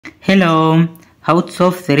Hello, how to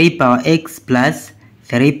solve 3 power x plus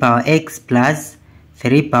 3 power x plus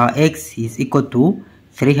 3 power x is equal to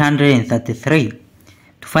 333.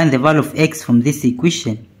 To find the value of x from this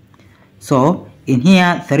equation. So, in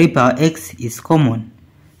here 3 power x is common.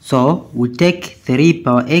 So, we'll take 3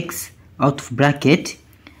 power x out of bracket.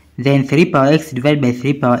 Then 3 power x divided by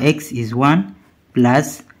 3 power x is 1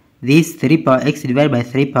 plus this 3 power x divided by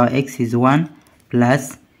 3 power x is 1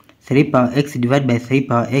 plus 3 power x divided by 3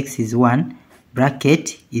 power x is 1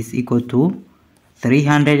 bracket is equal to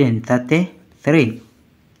 333.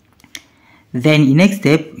 Then in next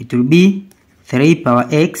step it will be 3 power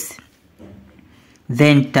x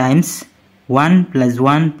then times 1 plus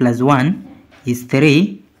 1 plus 1 is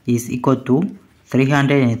 3 is equal to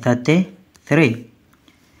 333.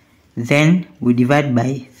 Then we divide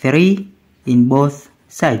by 3 in both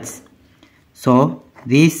sides. So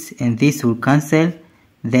this and this will cancel.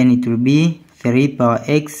 Then it will be 3 power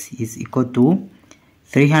x is equal to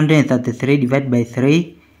 333 divided by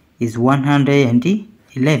 3 is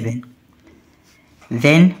 111.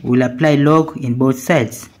 Then we'll apply log in both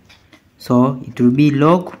sides. So it will be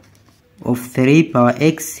log of 3 power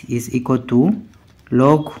x is equal to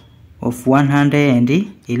log of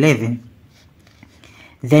 111.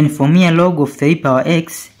 Then from here log of 3 power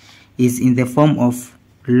x is in the form of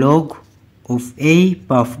log of a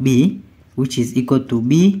power of b, which is equal to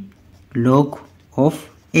b log of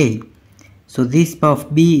a. So this power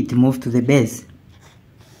of b, it moves to the base.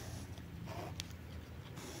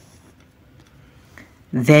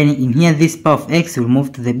 Then in here this power of x will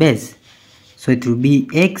move to the base. So it will be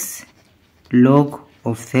x log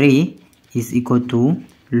of 3 is equal to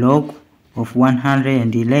log of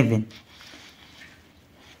 111.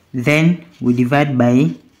 Then we divide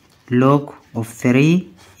by log of 3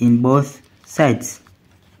 in both sides.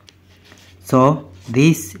 So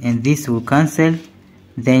this and this will cancel.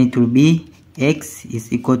 Then it will be x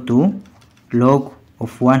is equal to log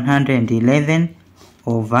of 111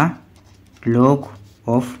 over log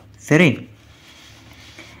of 3.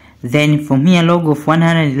 Then from here log of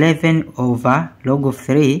 111 over log of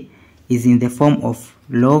 3 is in the form of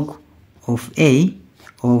log of a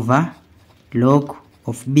over log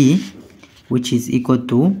of b, which is equal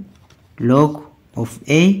to log of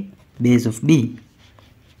a base of b.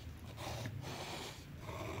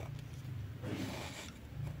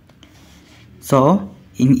 So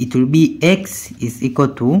it will be x is equal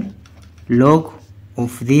to log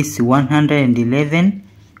of this 111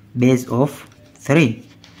 base of 3.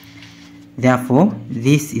 Therefore,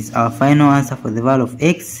 this is our final answer for the value of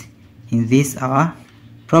x in this our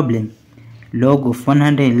problem. Log of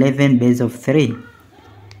 111 base of 3.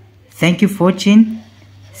 Thank you for watching.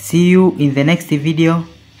 See you in the next video.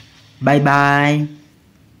 Bye bye.